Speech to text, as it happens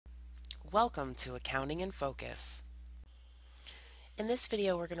Welcome to Accounting in Focus. In this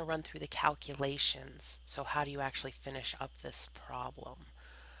video, we're going to run through the calculations. So how do you actually finish up this problem?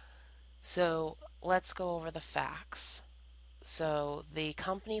 So let's go over the facts. So the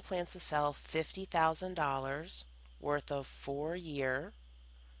company plans to sell $50,000 worth of 4-year,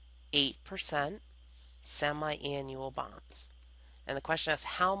 8% semi-annual bonds. And the question is,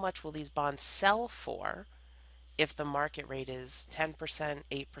 how much will these bonds sell for if the market rate is 10%,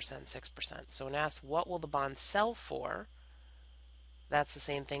 8%, 6%? So when asked, what will the bonds sell for? That's the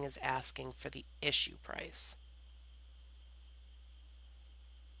same thing as asking for the issue price.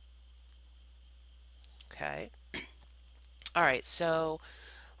 Okay. All right, so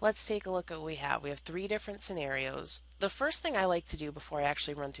let's take a look at what we have. We have 3 different scenarios. The first thing I like to do before I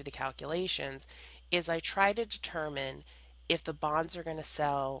actually run through the calculations is I try to determine if the bonds are going to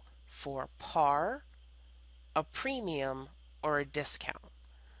sell for par, a premium, or a discount.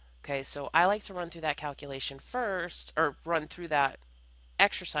 Okay, so I like to run through that calculation first, or run through that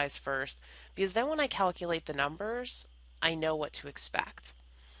exercise first, because then when I calculate the numbers, I know what to expect.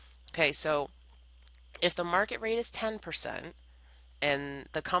 Okay, so if the market rate is 10% and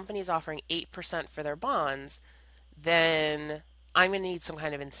the company is offering 8% for their bonds, then I'm going to need some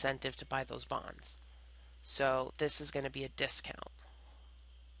kind of incentive to buy those bonds. So this is going to be a discount.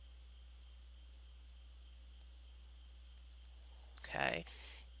 Okay,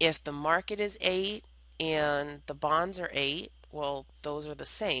 if the market is 8 and the bonds are 8, well, those are the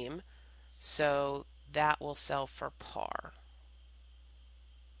same, so that will sell for par.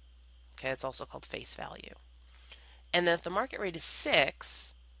 Okay, it's also called face value. And then if the market rate is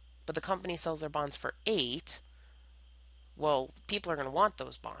 6, but the company sells their bonds for 8, well, people are going to want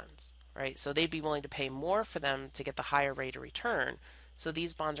those bonds, right? So they'd be willing to pay more for them to get the higher rate of return. So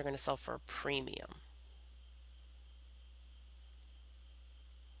these bonds are going to sell for a premium.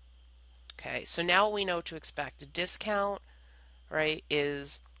 Okay, so now we know to expect. A discount, right,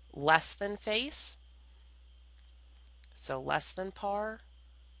 is less than face, so less than par.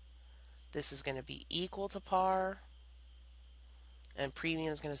 This is going to be equal to par, and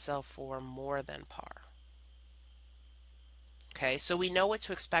premium is going to sell for more than par. Okay, so we know what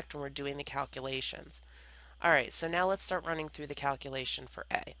to expect when we're doing the calculations. All right, so now let's start running through the calculation for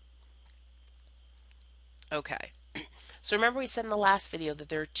A. Okay, so remember we said in the last video that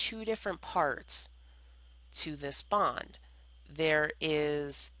there are 2 different parts to this bond. There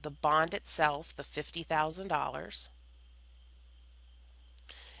is the bond itself, the $50,000.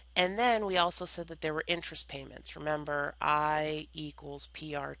 And then we also said that there were interest payments. Remember, I equals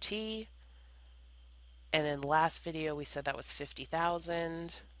PRT. And then last video we said that was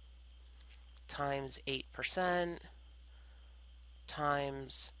 50,000 times 8%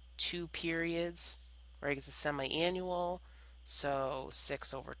 times 2 periods, right? Because it's semi-annual. So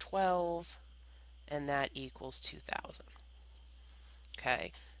 6 over 12, and that equals 2,000.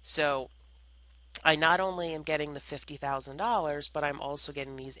 Okay, so I not only am getting the $50,000, but I'm also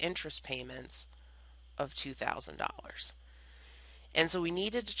getting these interest payments of $2,000. And so we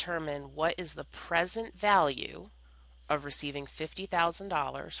need to determine what is the present value of receiving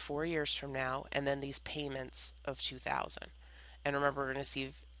 $50,000 4 years from now, and then these payments of 2,000. And remember, we're going to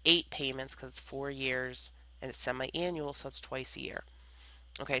receive 8 payments because it's 4 years and it's semi-annual, so it's twice a year.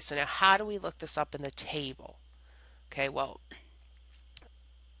 Okay, so now how do we look this up in the table? Okay, well,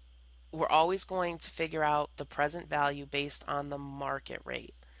 we're always going to figure out the present value based on the market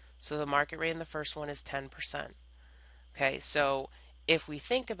rate. So the market rate in the first one is 10%. Okay, so if we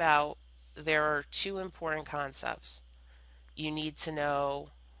think about, there are 2 important concepts. You need to know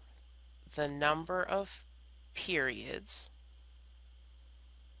the number of periods,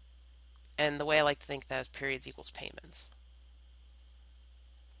 and the way I like to think that is periods equals payments.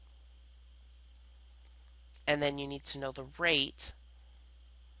 And then you need to know the rate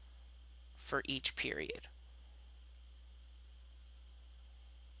for each period.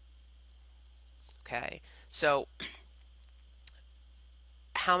 Okay, so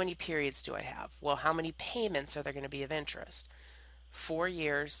how many periods do I have? Well, how many payments are there going to be of interest? 4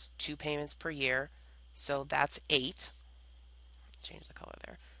 years, 2 payments per year, so that's 8. Change the color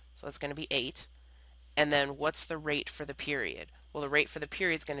there. So that's going to be 8. And then what's the rate for the period? Well, the rate for the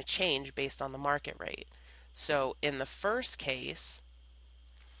period is going to change based on the market rate. So in the first case,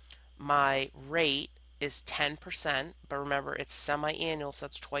 my rate is 10%, but remember it's semi-annual, so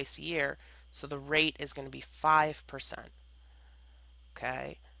it's twice a year. So the rate is going to be 5%.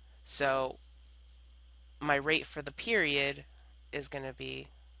 Okay, so my rate for the period is going to be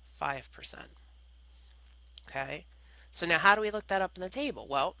 5%. Okay, so now how do we look that up in the table?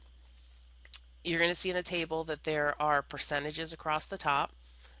 Well, you're going to see in the table that there are percentages across the top,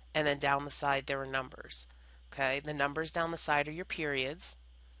 and then down the side there are numbers. Okay, the numbers down the side are your periods,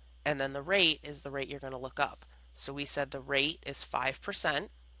 and then the rate is the rate you're going to look up. So we said the rate is 5%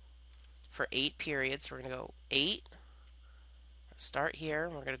 for 8 periods. So we're going to go 8, start here,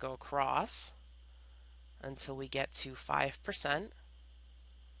 and we're going to go across until we get to 5%.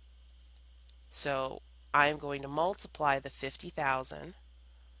 So I'm going to multiply the 50,000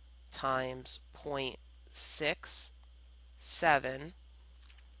 times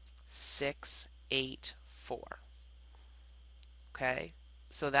 0.67684. Okay,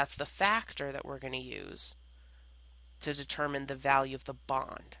 so that's the factor that we're going to use to determine the value of the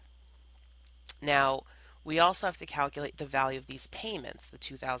bond. Now, we also have to calculate the value of these payments, the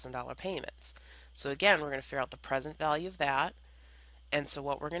 $2,000 payments. So again, we're going to figure out the present value of that. And so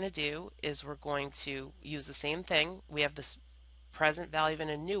what we're going to do is we're going to use the same thing. We have this present value of an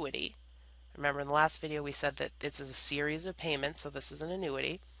annuity. Remember in the last video we said that it's a series of payments, so this is an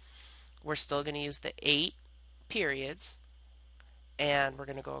annuity. We're still going to use the 8 periods, and we're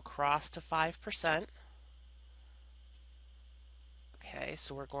going to go across to 5%. Okay,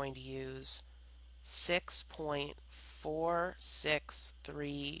 so we're going to use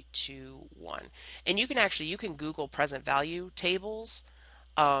 6.46321. And you can Google present value tables,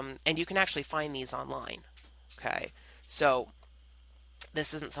 and you can actually find these online. Okay, so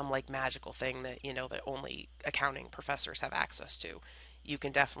this isn't some like magical thing that that only accounting professors have access to. You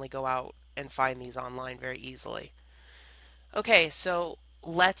can definitely go out and find these online very easily. Okay, so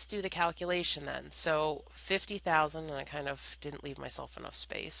let's do the calculation then. So 50,000, and I kind of didn't leave myself enough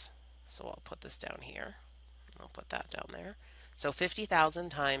space, so I'll put this down here. I'll put that down there. So 50,000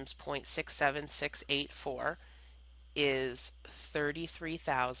 times 0.67684 is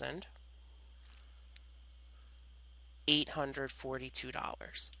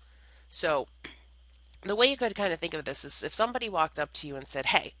 $33,842. So the way you could kind of think of this is if somebody walked up to you and said,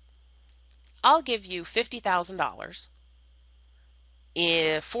 "Hey, I'll give you $50,000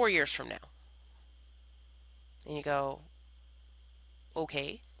 in 4 years from now." And you go,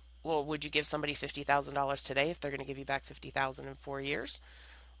 "Okay, well, would you give somebody $50,000 today if they're going to give you back 50,000 in 4 years?"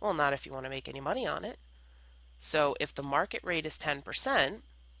 Well, not if you want to make any money on it. So if the market rate is 10%,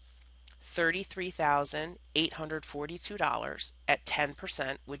 $33,842 at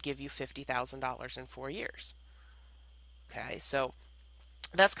 10% would give you $50,000 in 4 years. Okay, so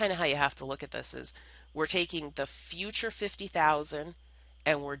that's kind of how you have to look at this is we're taking the future 50,000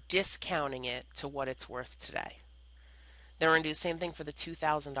 and we're discounting it to what it's worth today. Then we're going to do the same thing for the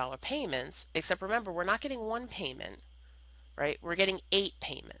 $2,000 payments, except remember, we're not getting one payment, right? We're getting 8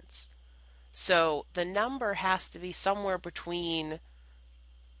 payments. So the number has to be somewhere between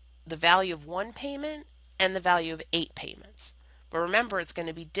the value of one payment and the value of 8 payments. But remember, it's going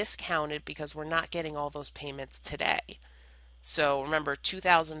to be discounted because we're not getting all those payments today. So remember,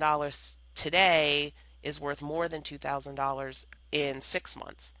 $2,000 today is worth more than $2,000 in 6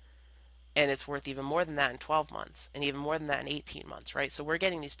 months. And it's worth even more than that in 12 months, and even more than that in 18 months, right? So we're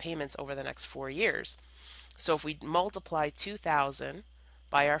getting these payments over the next 4 years. So if we multiply 2,000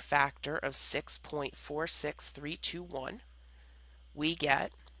 by our factor of 6.46321, we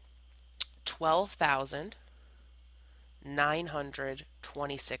get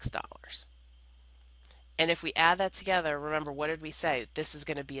 $12,926. And if we add that together, remember, what did we say? This is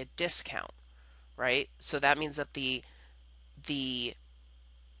going to be a discount, right? So that means that the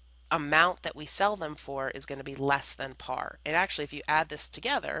amount that we sell them for is going to be less than par. And actually, if you add this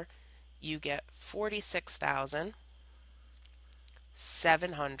together, you get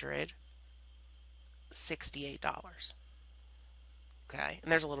 $46,768. Okay,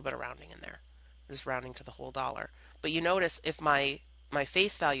 and there's a little bit of rounding in there. Just rounding to the whole dollar. But you notice if my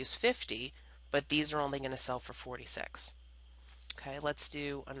face value is 50, but these are only going to sell for 46. Okay, let's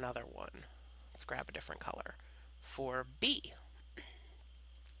do another one. Let's grab a different color for B.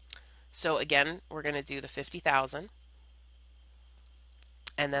 So again, we're going to do the 50,000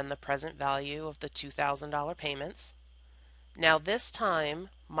 and then the present value of the $2,000 payments. Now this time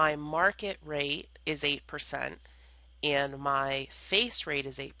my market rate is 8% and my face rate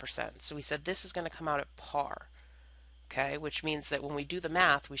is 8%. So we said this is going to come out at par. Okay, which means that when we do the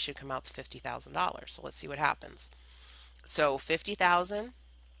math, we should come out to $50,000. So let's see what happens. So 50,000.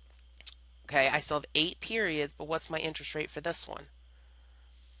 Okay, I still have 8 periods, but what's my interest rate for this one?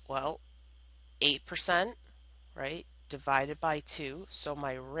 Well, 8%, right, divided by 2. So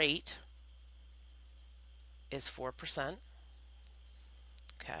my rate is 4%.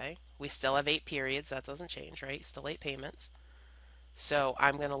 Okay, we still have 8 periods. That doesn't change, right? Still 8 payments. So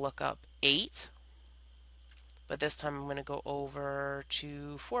I'm going to look up 8, but this time I'm going to go over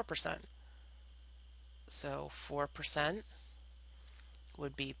to 4%. So 4%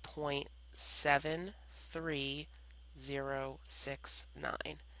 would be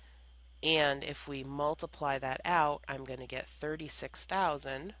 0.73069. And if we multiply that out, I'm going to get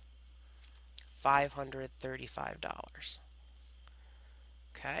 $36,535.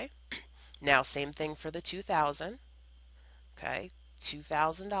 Okay. Now, same thing for the 2000. Okay.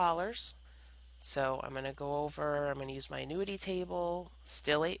 $2,000. So I'm going to go over, I'm going to use my annuity table,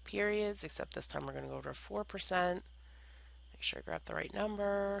 still 8 periods, except this time we're going to go over 4%. Make sure I grab the right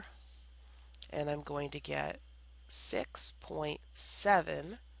number. And I'm going to get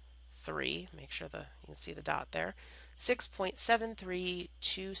 6.73, make sure you can see the dot there,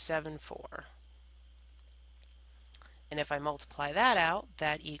 6.73274. And if I multiply that out,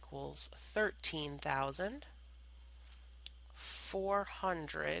 that equals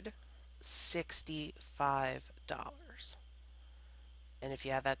 $13,465. And if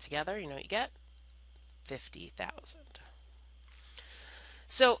you add that together, you know what you get? 50,000.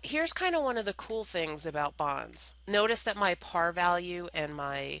 So here's kind of one of the cool things about bonds. Notice that my par value and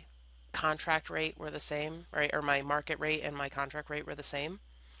my contract rate were the same, right? Or my market rate and my contract rate were the same.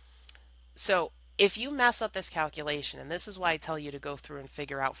 So if you mess up this calculation, and this is why I tell you to go through and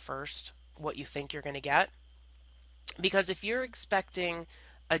figure out first what you think you're going to get, because if you're expecting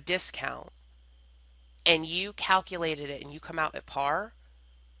a discount and you calculated it and you come out at par,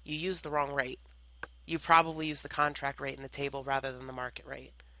 you use the wrong rate. You probably use the contract rate in the table rather than the market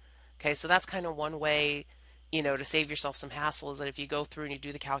rate. Okay, so that's kind of one way, to save yourself some hassle is that if you go through and you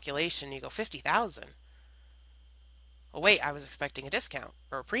do the calculation, you go 50,000. Oh wait, I was expecting a discount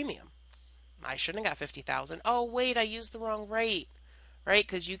or a premium. I shouldn't have got 50,000. Oh wait, I used the wrong rate, right?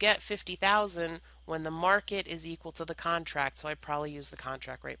 Because you get 50,000 when the market is equal to the contract, so I probably used the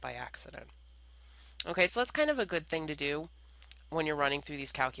contract rate by accident. Okay, so that's kind of a good thing to do when you're running through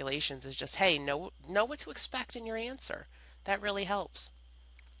these calculations is just, hey, know what to expect in your answer. That really helps.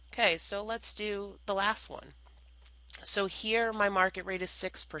 Okay, so let's do the last one. So here my market rate is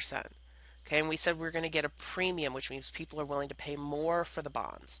 6%. Okay, and we said we're going to get a premium, which means people are willing to pay more for the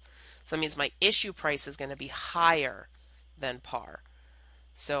bonds. So that means my issue price is going to be higher than par.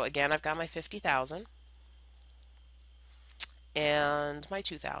 So again, I've got my 50,000 and my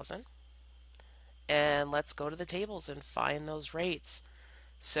 2,000. And let's go to the tables and find those rates.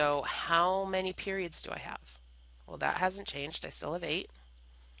 So how many periods do I have? Well, that hasn't changed. I still have 8.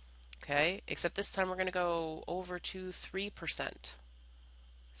 Okay, except this time we're going to go over to 3%.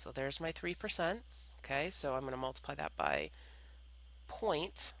 So there's my 3%. Okay, so I'm going to multiply that by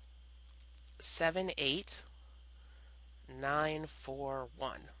 0.78941.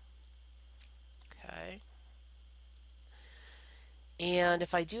 Okay. And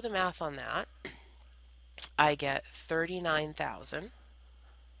if I do the math on that, I get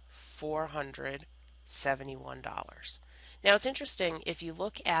 $39,471. Now it's interesting if you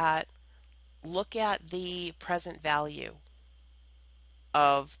look at the present value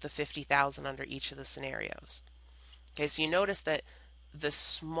of the 50,000 under each of the scenarios. Okay, so you notice that the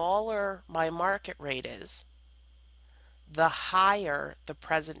smaller my market rate is, the higher the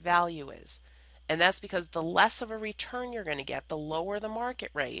present value is. And that's because the less of a return you're going to get, the lower the market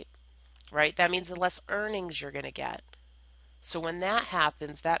rate, right? That means the less earnings you're going to get. So when that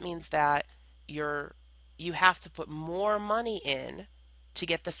happens, that means that you have to put more money in to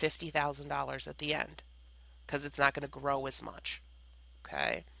get the $50,000 at the end because it's not going to grow as much.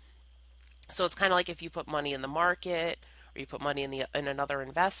 Okay? So it's kind of like if you put money in the market or you put money in another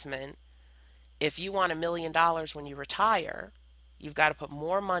investment. If you want $1 million when you retire, you've got to put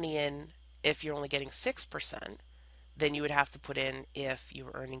more money in if you're only getting 6% than you would have to put in if you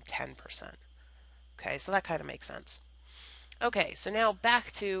were earning 10%. Okay, so that kind of makes sense. Okay, so now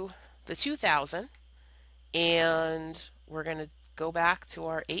back to the 2000, and we're going to go back to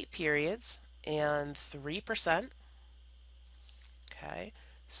our 8 periods and 3%. Okay,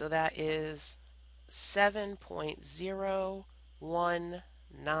 so that is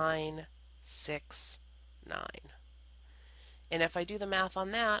 7.01969. And if I do the math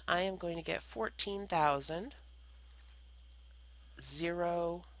on that, I am going to get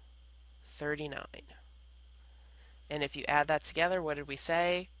 14,039. And if you add that together, what did we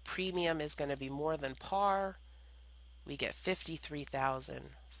say? Premium is going to be more than par. We get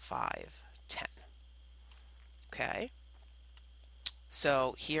 53,510. Okay.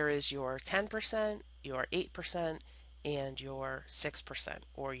 So here is your 10%, your 8%, and your 6%,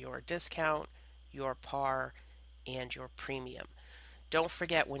 or your discount, your par, and your premium. Don't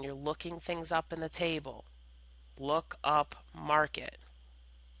forget when you're looking things up in the table, look up market.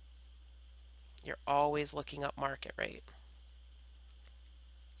 You're always looking up market rate.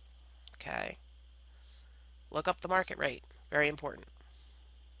 Okay. Look up the market rate. Very important.